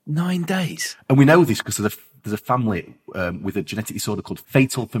food. 9 days? And we know this because there's a family with a genetic disorder called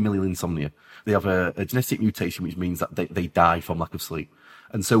fatal familial insomnia. They have a genetic mutation which means that they die from lack of sleep.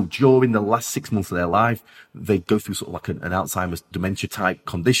 And so during the last 6 months of their life, they go through sort of like an Alzheimer's dementia type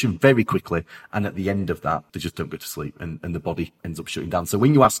condition very quickly. And at the end of that, they just don't go to sleep and the body ends up shutting down. So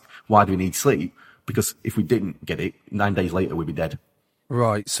when you ask, why do we need sleep? Because if we didn't get it, 9 days later, we'd be dead.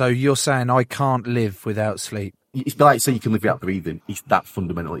 Right. So you're saying I can't live without sleep? It's like saying you can live without breathing. It's that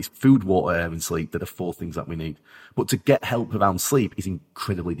fundamental. It's food, water, air, and sleep. They're the 4 things that we need. But to get help around sleep is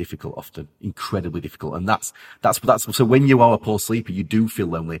incredibly difficult often. Incredibly difficult. And that's, so when you are a poor sleeper, you do feel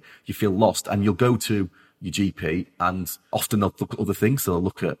lonely. You feel lost and you'll go to your GP and often they'll look at other things. So they'll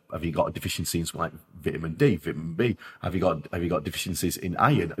look at, have you got a deficiency in something like vitamin D, vitamin B? Have you got deficiencies in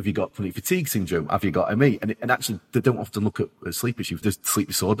iron? Have you got chronic fatigue syndrome? Have you got ME? And actually, they don't often look at sleep issues. There's sleep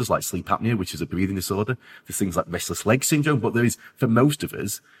disorders like sleep apnea, which is a breathing disorder. There's things like restless leg syndrome, but there is, for most of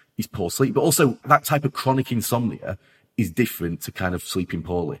us, is poor sleep. But also that type of chronic insomnia is different to kind of sleeping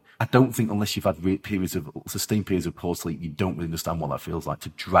poorly. I don't think unless you've had sustained periods of poor sleep, you don't really understand what that feels like to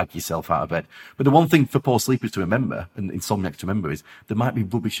drag yourself out of bed. But the one thing for poor sleepers to remember, and insomniacs to remember, is they might be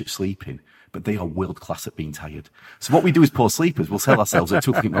rubbish at sleeping, but they are world class at being tired. So what we do as poor sleepers, we'll tell ourselves at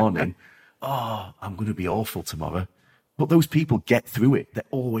 2 o'clock in the morning, oh, I'm going to be awful tomorrow. But those people get through it. They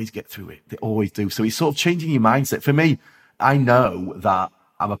always get through it. They always do. So it's sort of changing your mindset. For me, I know that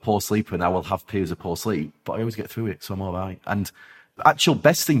I'm a poor sleeper and I will have periods of poor sleep, but I always get through it, so I'm all right. And the actual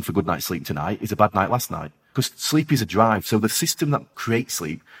best thing for good night's sleep tonight is a bad night last night, because sleep is a drive. So the system that creates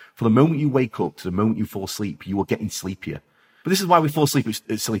sleep, from the moment you wake up to the moment you fall asleep, you are getting sleepier. But this is why we fall asleep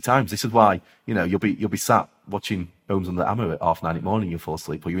at silly times. This is why, you know, you'll be sat watching Homes Under the Hammer at 9:30 in the morning, you fall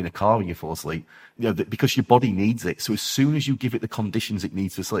asleep, or you're in a car and you fall asleep, because your body needs it. So as soon as you give it the conditions it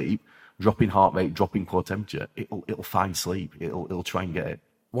needs to sleep, dropping heart rate, dropping core temperature, it'll find sleep. It'll try and get it.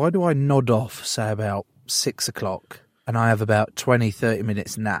 Why do I nod off, say about 6 o'clock, and I have about 20-30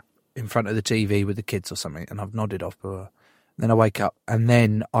 minutes nap in front of the TV with the kids or something, and I've nodded off, then I wake up, and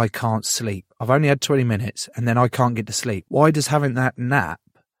then I can't sleep. I've only had 20 minutes, and then I can't get to sleep. Why does having that nap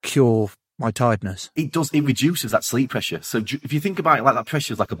cure my tiredness? It does. It reduces that sleep pressure. So if you think about it like that,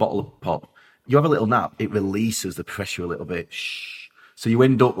 pressure is like a bottle of pop. You have a little nap, it releases the pressure a little bit. So you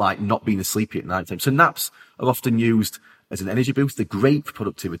end up like not being sleepy at night time. So naps are often used as an energy boost. They're great for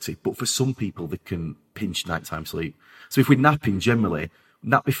productivity, but for some people they can pinch nighttime sleep. So if we're napping generally,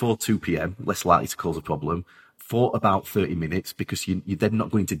 nap before 2 p.m, less likely to cause a problem, for about 30 minutes, because you're then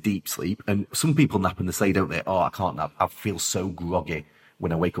not going to deep sleep. And some people nap and they say, don't they, I can't nap, I feel so groggy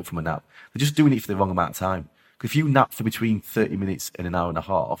when I wake up from a nap. They're just doing it for the wrong amount of time. Because if you nap for between 30 minutes and an hour and a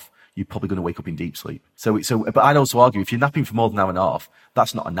half, you're probably going to wake up in deep sleep. But I'd also argue, if you're napping for more than an hour and a half,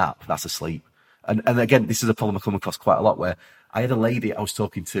 that's not a nap, that's a sleep. And again, this is a problem I come across quite a lot, where I had a lady I was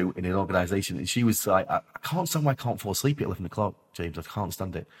talking to in an organisation, and she was like, I can't stand why I can't fall asleep at 11 o'clock, James. I can't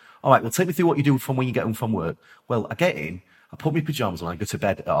stand it. All right, well, take me through what you do from when you get home from work. Well, I get in, I put my pyjamas on, I go to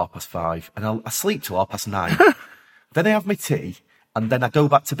bed at 5:30, and I sleep till 9:30. Then I have my tea, and then I go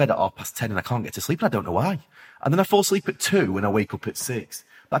back to bed at 10:30, and I can't get to sleep, and I don't know why. And then I fall asleep at 2, and I wake up at 6.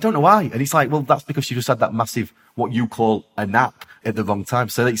 But I don't know why. And it's like, well, that's because you just had that massive, what you call a nap at the wrong time.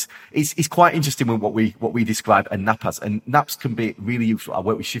 So it's quite interesting with what we describe a nap as. And naps can be really useful. I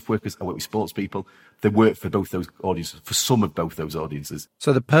work with shift workers, I work with sports people. They work for both those audiences, for some of both those audiences.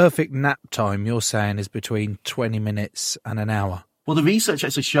 So the perfect nap time, you're saying, is between 20 minutes and an hour? Well, the research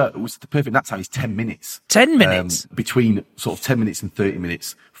actually shows the perfect nap time is 10 minutes. 10 minutes? Between sort of 10 minutes and 30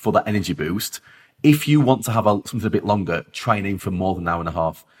 minutes for that energy boost. If you want to have something a bit longer, try and aim for more than an hour and a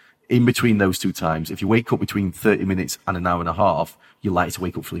half. In between those two times, if you wake up between 30 minutes and an hour and a half, you're likely to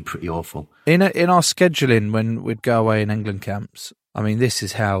wake up feeling pretty awful. In our scheduling, when we'd go away in England camps, I mean, this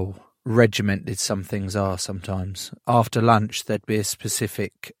is how regimented some things are sometimes. After lunch, there'd be a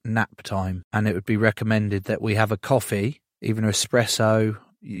specific nap time, and it would be recommended that we have a coffee, even an espresso,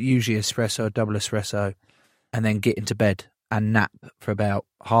 usually espresso, double espresso, and then get into bed and nap for about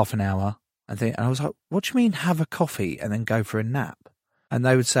half an hour. And I was like, what do you mean have a coffee and then go for a nap? And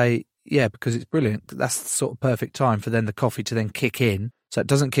they would say, yeah, because it's brilliant. That's the sort of perfect time for then the coffee to then kick in. So it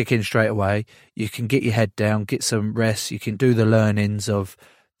doesn't kick in straight away. You can get your head down, get some rest. You can do the learnings of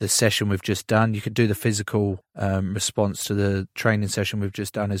the session we've just done. You can do the physical response to the training session we've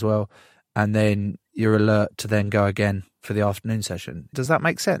just done as well. And then you're alert to then go again for the afternoon session. Does that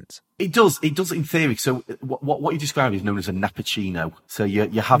make sense? It does in theory. So what you described is known as a nappuccino. So you're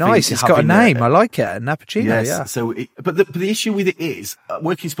having... Nice, it's got a name. I like it, a nappuccino, yes, yeah. So but the issue with it is,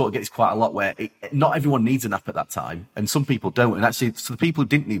 working sport gets quite a lot where not everyone needs a nap at that time, and some people don't. And actually, so the people who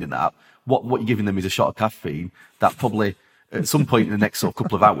didn't need a nap, what you're giving them is a shot of caffeine that probably... At some point in the next sort of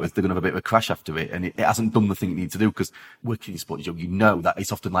couple of hours, they're going to have a bit of a crash after it, and it hasn't done the thing it needs to do, because working in sport, you know that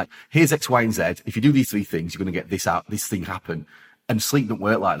it's often like, here's X, Y, and Z. If you do these 3 things, you're going to get this thing happen. And sleep don't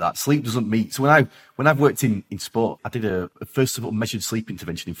work like that. Sleep doesn't meet. So when I've worked in sport, I did a first of all measured sleep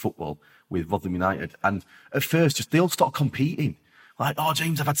intervention in football with Rotherham United, and at first, they all start competing. Like, oh,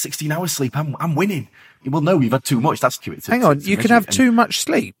 James, I've had 16 hours sleep. I'm winning. Well, no, you've had too much. That's cute. Hang on, you can have too much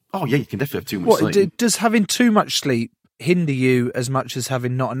sleep? Oh, yeah, you can definitely have too much sleep. Does having too much sleep hinder you as much as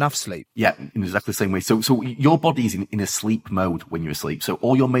having not enough sleep? Yeah, in exactly the same way. So your body's in a sleep mode when you're asleep. So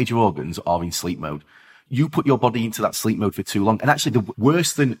all your major organs are in sleep mode. You put your body into that sleep mode for too long. And actually, the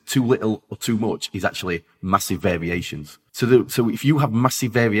worse than too little or too much is actually massive variations. So if you have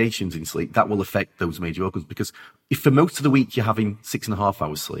massive variations in sleep, that will affect those major organs. Because if for most of the week you're having 6.5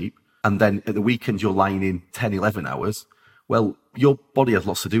 hours sleep, and then at the weekend you're lying in 10, 11 hours, well, your body has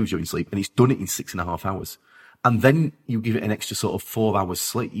lots to do during sleep, and it's done it in 6.5 hours. And then you give it an extra sort of 4 hours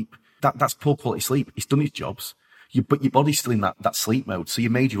sleep, that's poor quality sleep. It's done its jobs. But your body's still in that sleep mode. So your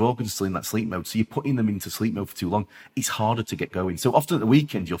major organs are still in that sleep mode. So you're putting them into sleep mode for too long. It's harder to get going. So often at the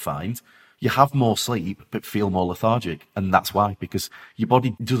weekend, you'll find you have more sleep, but feel more lethargic. And that's why, because your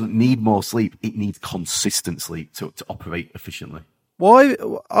body doesn't need more sleep. It needs consistent sleep to operate efficiently.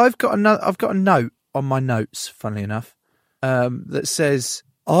 Well, I've got a note on my notes, funnily enough, that says,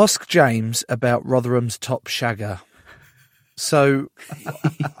 ask James about Rotherham's top shagger. So,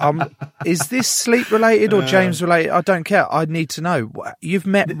 is this sleep related or James related? I don't care. I need to know. You've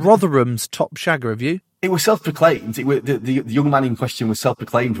met Rotherham's top shagger, have you? It was self-proclaimed. The young man in question was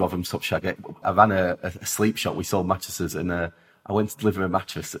self-proclaimed Rotherham's top shagger. I ran a sleep shop. We sold mattresses, and I went to deliver a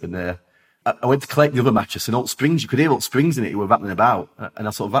mattress, and I went to collect the other mattress, and Alt Springs, you could hear Alt Springs in it, who were rattling about. And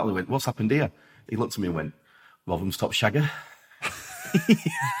I sort of rattling went, what's happened here? He looked at me and went, Rotherham's top shagger.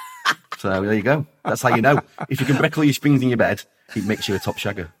 So there you go. That's how you know. If you can break all your springs in your bed, it makes you a top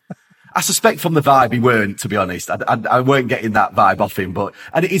shagger. I suspect from the vibe he weren't, to be honest. I weren't getting that vibe off him.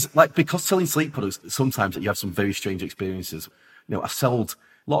 And it is like, because selling sleep products, sometimes you have some very strange experiences. You know, I sold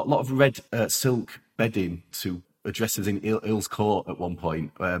a lot of red silk bedding to addresses in Earl's Court at one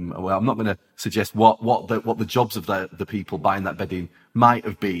point. Well, I'm not going to suggest what the jobs of the people buying that bedding might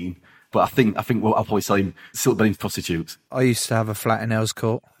have been. But I think I'll probably selling silk bedding to prostitutes. I used to have a flat in Earl's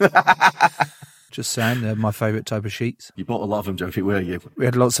Court. Just saying, they're my favourite type of sheets. You bought a lot of them, Joe, if it were you. We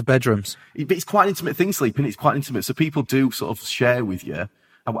had lots of bedrooms. But it's quite an intimate thing, sleeping. It's quite intimate. So people do sort of share with you.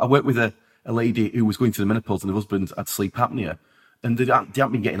 I worked with a lady who was going through the menopause and her husband had sleep apnea. And they haven't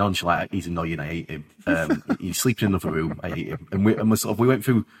been getting on. She's like, he's annoying, I hate him. He's sleeping in another room, I hate him. And we went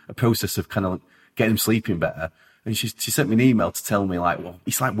through a process of kind of getting him sleeping better. And she sent me an email to tell me, like, well,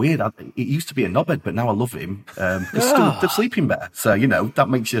 it's like weird. It used to be a knobhead, but now I love him. They're sleeping better. So, you know, that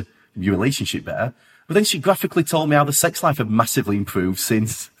makes your relationship better. But then she graphically told me how the sex life had massively improved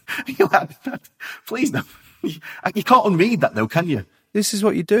since. You're like, please no. You can't unread that though, can you? This is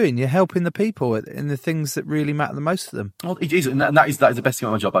what you're doing. You're helping the people in the things that really matter the most to them. Well, it is, and that is the best thing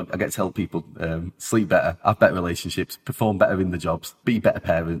about my job. I get to help people sleep better, have better relationships, perform better in the jobs, be better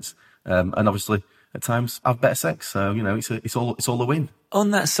parents, and obviously at times have better sex. So you know, it's all a win.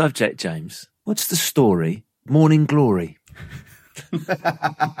 On that subject, James, what's the story? Morning Glory.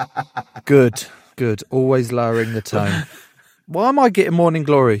 Good. Always lowering the tone. Why am I getting morning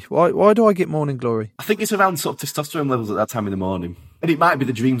glory? Why do I get morning glory? I think it's around sort of testosterone levels at that time in the morning. And it might be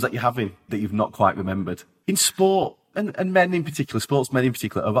the dreams that you're having that you've not quite remembered. In sport, and men in particular, sportsmen in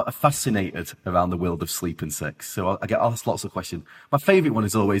particular, are fascinated around the world of sleep and sex. So I get asked lots of questions. My favourite one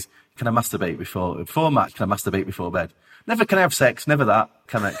is always, can I masturbate before a match? Can I masturbate before bed? Never can I have sex, never that.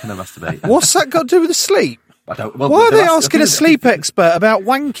 Can I masturbate? What's that got to do with the sleep? I don't. Well, why are they asking a sleep expert about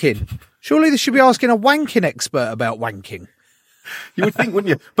wanking? Surely they should be asking a wanking expert about wanking. You would think, wouldn't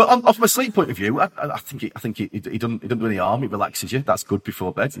you? But off my sleep point of view, I think it doesn't do any harm. It relaxes you. That's good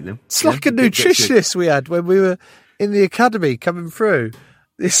before bed, you know. It's like a nutritionist we had when we were in the academy coming through.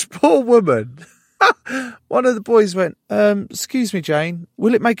 This poor woman. One of the boys went, excuse me, Jane,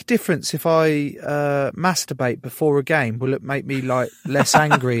 will it make a difference if I masturbate before a game? Will it make me like less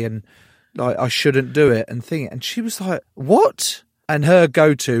angry and like I shouldn't do it and think it? And she was like, what? And her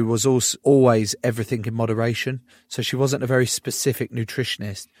go-to was always everything in moderation. So she wasn't a very specific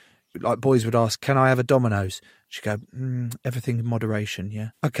nutritionist. Like boys would ask, can I have a Domino's? She'd go, everything in moderation,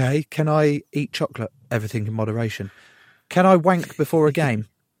 yeah. Okay, can I eat chocolate? Everything in moderation. Can I wank before a game?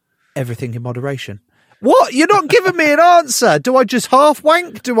 Everything in moderation. What? You're not giving me an answer. Do I just half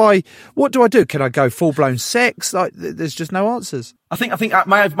wank? What do I do? Can I go full-blown sex? Like, there's just no answers. I think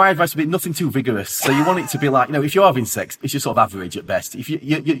my advice would be nothing too vigorous. So you want it to be like, you know, if you're having sex, it's just sort of average at best. If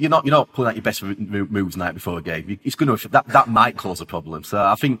you're not pulling out your best moves night before a game, it's going to that might cause a problem. So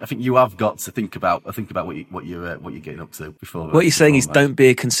I think you have got to think about what you're getting up to before. What you're saying is, don't be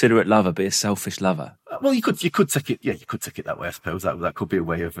a considerate lover, be a selfish lover. Well, you could take it. Yeah, you could take it that way. I suppose that could be a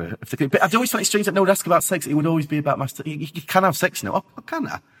way of taking it. But I'd always find it strange that no one asks about sex. It would always be about masturbation. You can have sex, you know. Oh, can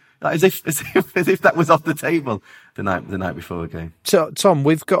I? Like, as if that was off the table the night before a game. So, Tom,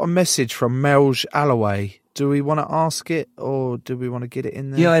 we've got a message from Melge Alloway. Do we want to ask it or do we want to get it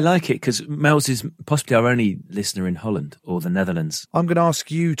in there? Yeah, I like it because Melge is possibly our only listener in Holland or the Netherlands. I'm going to ask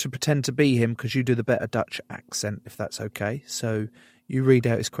you to pretend to be him because you do the better Dutch accent, if that's okay. So you read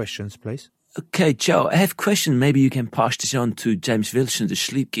out his questions, please. Okay, Joe, I have a question. Maybe you can pass this on to James Wilson, the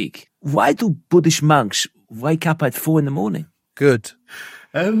sleep geek. Why do Buddhist monks wake up at 4 a.m? Good.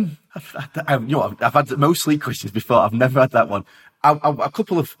 I've had most sleep questions before. I've never had that one. A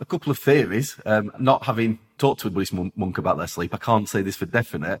couple of theories. Not having talked to a Buddhist monk about their sleep, I can't say this for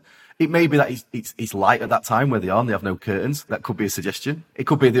definite. It may be that it's light at that time where they are and they have no curtains. That could be a suggestion. It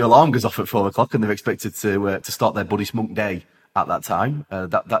could be the alarm goes off at 4 o'clock and they're expected to start their Buddhist monk day at that time.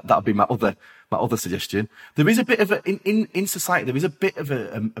 That would be my other suggestion. There is a bit of in society. There is a bit of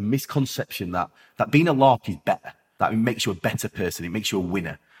a misconception that being a lark is better. That it makes you a better person. It makes you a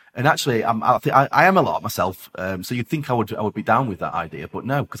winner. And actually, I am a lark myself. So you'd think I would be down with that idea, but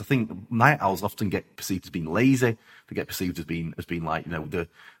no, because I think night owls often get perceived as being lazy. They get perceived as being like, you know, the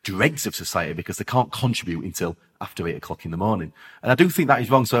dregs of society because they can't contribute until after 8 o'clock in the morning. And I do think that is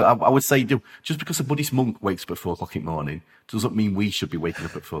wrong. So I would say, just because a Buddhist monk wakes up at 4 o'clock in the morning doesn't mean we should be waking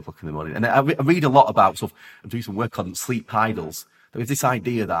up at 4 o'clock in the morning. And I read a lot about I'm doing some work on sleep idols. There is this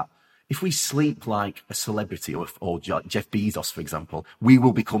idea that if we sleep like a celebrity or Jeff Bezos, for example, we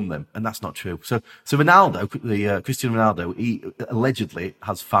will become them. And that's not true. So Ronaldo, Cristiano Ronaldo, he allegedly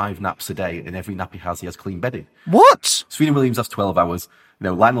has 5 naps a day, and every nap he has clean bedding. What? Serena Williams has 12 hours.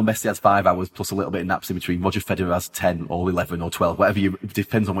 Lionel Messi has 5 hours plus a little bit of naps in between. Roger Federer has 10 or 11 or 12, it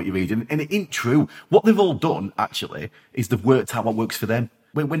depends on what you read. And it ain't true. What they've all done, actually, is they've worked out what works for them.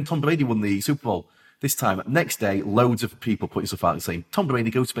 When Tom Brady won the Super Bowl this time, next day, loads of people putting stuff out and saying, Tom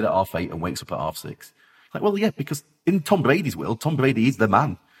Brady goes to bed at 8:30 and wakes up at 6:30. Like, well, yeah, because in Tom Brady's world, Tom Brady is the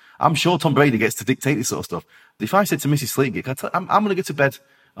man. I'm sure Tom Brady gets to dictate this sort of stuff. If I said to Mrs. Sleekgeek, I'm going to go to bed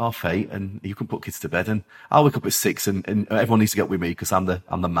 8:30 and you can put kids to bed and I'll wake up at 6 and everyone needs to get with me because I'm the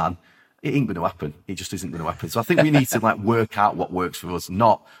man. It ain't going to happen. It just isn't going to happen. So I think we need to work out what works for us,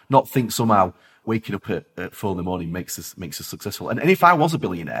 not think somehow waking up at 4 a.m. makes us successful. And if I was a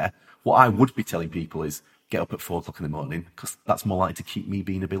billionaire, what I would be telling people is get up at 4 a.m, because that's more likely to keep me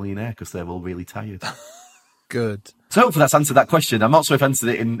being a billionaire because they're all really tired. Good. So hopefully that's answered that question. I'm not sure if I answered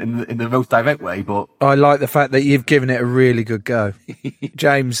it in the most direct way, but I like the fact that you've given it a really good go.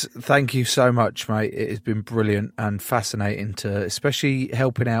 James, thank you so much, mate. It has been brilliant and fascinating especially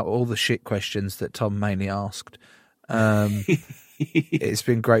helping out all the shit questions that Tom mainly asked. It's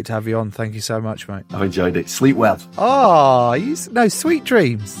been great to have you on. Thank you so much, mate. I've enjoyed it. Sleep well. Sweet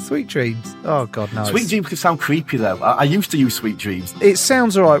dreams. Sweet dreams. Oh, God, no. Sweet dreams can sound creepy, though. I used to use sweet dreams. It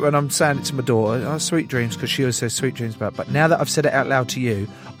sounds all right when I'm saying it to my daughter. Oh, sweet dreams, because she always says sweet dreams about it. But now that I've said it out loud to you,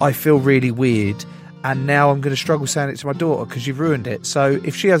 I feel really weird. And now I'm going to struggle saying it to my daughter because you've ruined it. So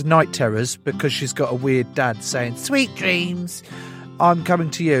if she has night terrors because she's got a weird dad saying sweet dreams, I'm coming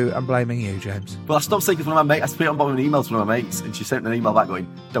to you and blaming you, James. Well, I stopped saying it to one of my mates. I put it on bottom of an email to one of my mates, and she sent an email back going,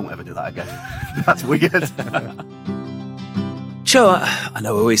 don't ever do that again. That's weird. Joe, I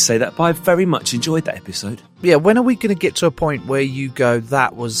know I always say that, but I very much enjoyed that episode. Yeah, when are we going to get to a point where you go,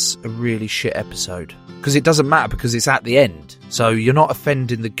 that was a really shit episode? Because it doesn't matter because it's at the end. So you're not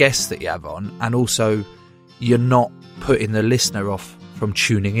offending the guests that you have on, and also you're not putting the listener off from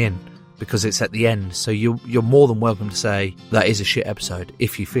tuning in because it's at the end. So you're more than welcome to say that is a shit episode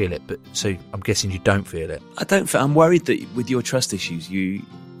if you feel it. But so I'm guessing you don't feel it. I'm worried that with your trust issues, you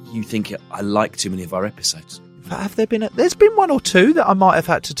think I like too many of our episodes. Have there been? There's been one or two that I might have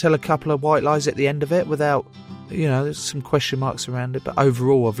had to tell a couple of white lies at the end of it without, there's some question marks around it. But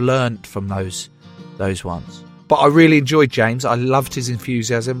overall, I've learnt from those ones. But I really enjoyed James. I loved his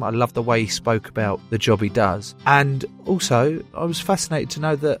enthusiasm. I loved the way he spoke about the job he does. And also, I was fascinated to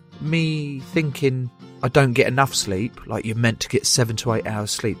know that me thinking I don't get enough sleep, like you're meant to get 7 to 8 hours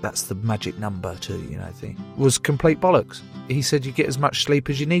sleep, that's the magic number to, thing, was complete bollocks. He said you get as much sleep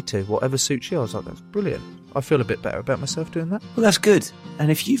as you need to, whatever suits you. I was like, that's brilliant. I feel a bit better about myself doing that. Well, that's good. And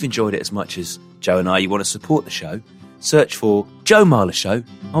if you've enjoyed it as much as Joe and I, you want to support the show, search for Joe Marler Show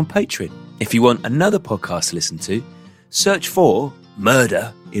on Patreon. If you want another podcast to listen to, search for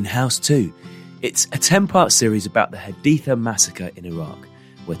Murder in House 2. It's a 10-part series about the Haditha massacre in Iraq,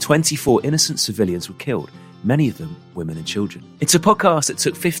 where 24 innocent civilians were killed, many of them women and children. It's a podcast that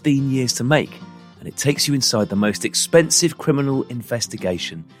took 15 years to make, and it takes you inside the most expensive criminal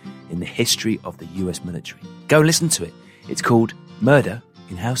investigation in the history of the US military. Go and listen to it. It's called Murder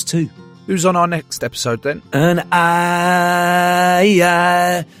in House 2. Who's on our next episode then? And I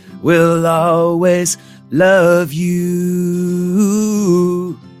will always love you.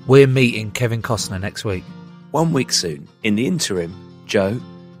 We're meeting Kevin Costner next week. 1 week soon. In the interim, Joe,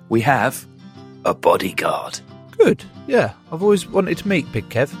 we have a bodyguard. Good. Yeah, I've always wanted to meet Big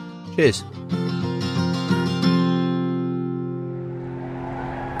Kev. Cheers.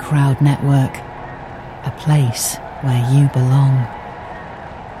 Crowd Network, a place where you belong.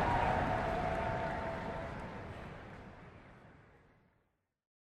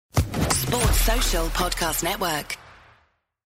 Sports Social Podcast Network.